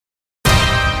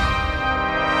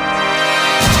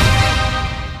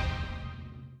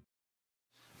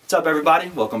What's up, everybody?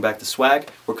 Welcome back to Swag.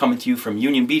 We're coming to you from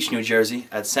Union Beach, New Jersey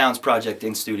at Sounds Project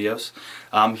Inc. Studios.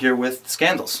 I'm here with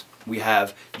Scandals. We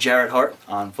have Jared Hart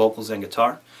on vocals and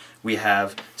guitar. We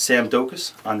have Sam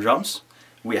Dokas on drums.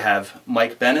 We have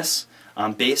Mike Bennis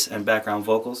on bass and background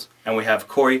vocals. And we have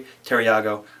Corey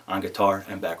Terriago on guitar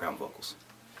and background vocals.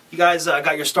 You guys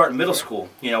got your start in middle school.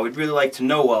 You know, we'd really like to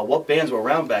know what bands were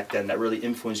around back then that really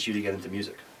influenced you to get into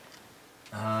music.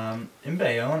 In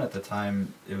Bayonne at the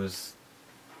time, it was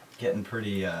getting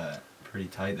pretty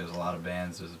tight. There was a lot of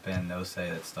bands. There was a band No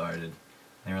Say that started.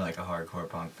 They were like a hardcore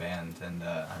punk band, and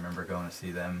I remember going to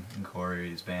see them, and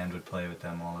Corey's band would play with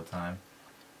them all the time.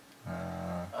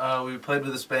 We played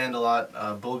with this band a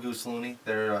lot, Bull Goose Looney.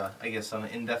 They're, I guess, on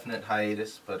an indefinite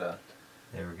hiatus, but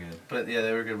they were good. But yeah,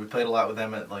 they were good. We played a lot with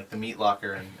them at like the Meat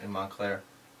Locker in Montclair.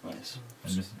 Nice.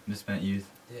 And Misspent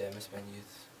Youth. Yeah, Misspent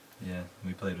Youth. Yeah,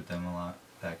 we played with them a lot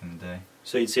back in the day.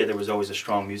 So you'd say there was always a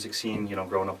strong music scene, you know,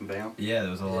 growing up in Bayonne? Yeah,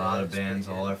 there was a lot of bands.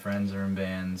 All our friends are in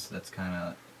bands. That's kind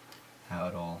of how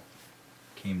it all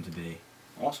came to be.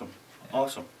 Awesome. Yeah.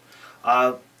 Awesome.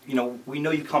 You know, we know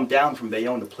you come down from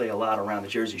Bayonne to play a lot around the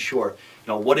Jersey Shore. You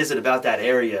know, what is it about that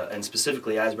area, and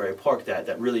specifically Asbury Park,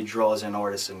 that really draws in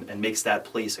artists and makes that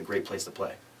place a great place to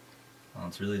play? Well,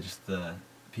 it's really just the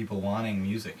people wanting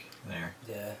music there.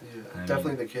 Yeah. Yeah,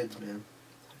 definitely the kids, man.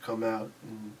 Come out,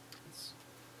 and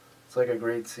it's like a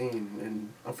great scene. And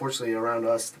unfortunately, around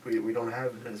us, we don't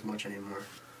have it as much anymore.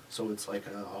 So it's like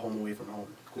a home away from home,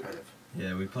 kind of.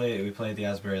 Yeah, we play at the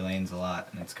Asbury Lanes a lot,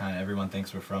 and it's kind of, everyone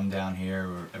thinks we're from down here,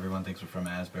 or everyone thinks we're from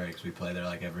Asbury because we play there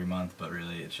like every month, but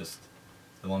really it's just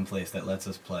the one place that lets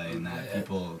us play and that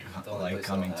people like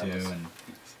coming to,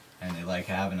 and they like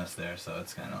having us there, so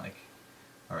it's kind of like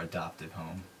our adoptive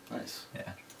home. Nice.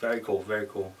 Yeah. Very cool, very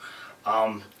cool.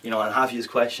 You know, and Javi's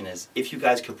question is, if you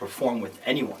guys could perform with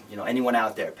anyone, you know, anyone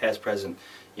out there, past, present,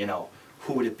 you know,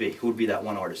 who would it be? Who would be that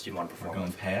one artist you'd want to perform We're going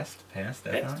with? past,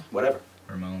 definitely? Past, whatever.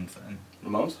 Ramones then.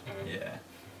 Ramones? Yeah.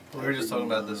 We were just talking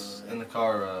about this in the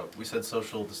car. We said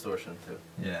Social Distortion too.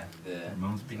 Yeah. Yeah.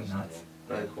 Ramones would be nuts.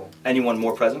 Very cool. Anyone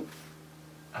more present?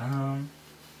 I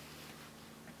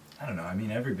don't know. I mean,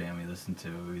 every band we listen to,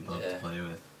 we'd love to play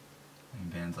with. I mean,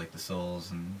 bands like the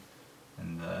Souls and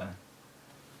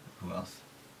who else?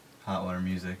 Hot Water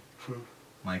Music.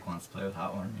 Mike wants to play with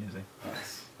Hot Water Music.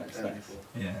 Nice, nice, That'd be nice.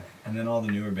 cool. Yeah, and then all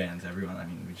the newer bands, everyone. I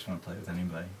mean, we just want to play with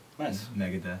anybody. Nice.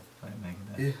 Megadeth, play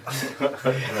Megadeth.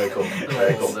 Very cool.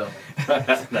 Very cool. So,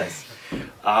 Nice.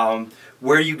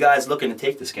 Where are you guys looking to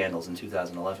take the Scandals in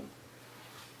 2011?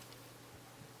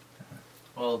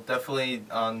 well, definitely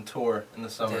on tour in the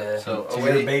summer. Yeah. So To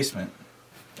your basement.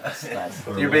 Nice.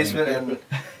 your basement,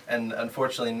 and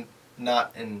unfortunately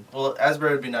not in. Well,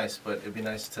 Asbury would be nice, but it'd be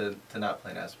nice to not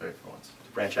play in Asbury for once.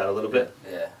 Branch out a little bit.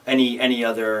 Yeah. Any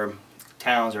other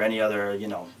towns or any other, you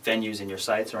know, venues in your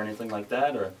sights or anything like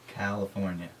that, or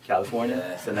California. California?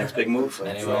 Yeah. It's the next big move.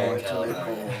 Anywhere in It's really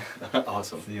California.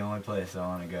 Awesome. It's the only place I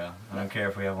want to go. I don't care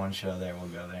if we have one show there, we'll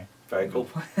go there. Very cool.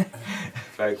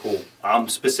 Very cool.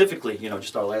 Specifically, you know,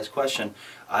 just our last question.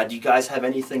 Do you guys have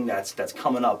anything that's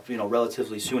coming up, you know,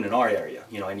 relatively soon in our area?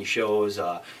 You know, any shows,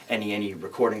 any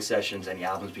recording sessions, any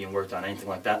albums being worked on, anything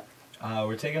like that?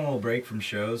 We're taking a little break from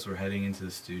shows. We're heading into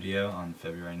the studio on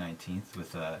February 19th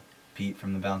with Pete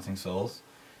from the Bouncing Souls.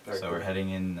 Very So cool. we're heading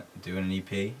in, doing an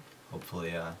EP.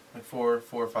 Hopefully, Like four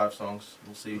or five songs.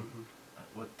 We'll see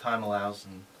what time allows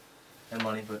and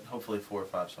money, but hopefully 4 or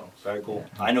 5 songs. Very cool.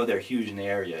 Yeah. I know they're huge in the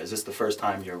area. Is this the first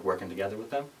time you're working together with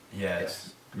them? yeah,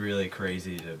 it's really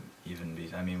crazy to even be.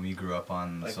 I mean, we grew up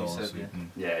on the Like you Souls. said, We've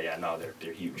yeah. been Yeah, no, they're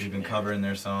huge. we've been covering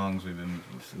their songs. We've been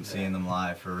seeing them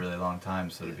live for a really long time.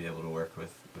 So to be able to work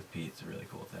with Pete is a really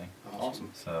cool thing.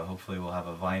 Awesome. So hopefully we'll have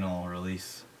a vinyl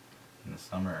release in the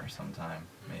summer or sometime,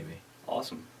 maybe.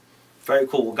 Awesome. Very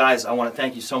cool. Well, guys, I want to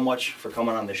thank you so much for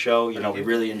coming on the show. You know, we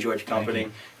really enjoyed your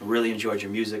company. We really enjoyed your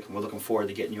music, and we're looking forward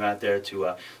to getting you out there to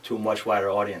a much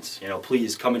wider audience. You know,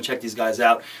 please come and check these guys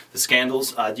out, the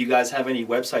Scandals. Do you guys have any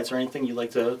websites or anything you'd like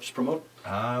to just promote?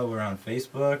 We're on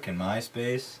Facebook and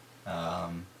MySpace.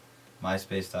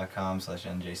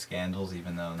 MySpace.com/NJScandals,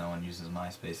 even though no one uses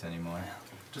MySpace anymore.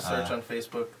 Just search on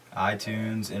Facebook.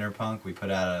 iTunes, Interpunk. We put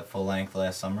out a full length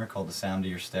last summer called The Sound of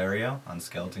Your Stereo on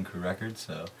Skeleton Crew Records,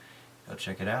 so go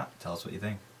check it out. Tell us what you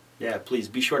think. Yeah, please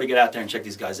be sure to get out there and check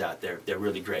these guys out. They're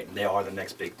really great, and they are the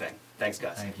next big thing. Thanks,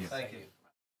 guys. Thank you. Thank you.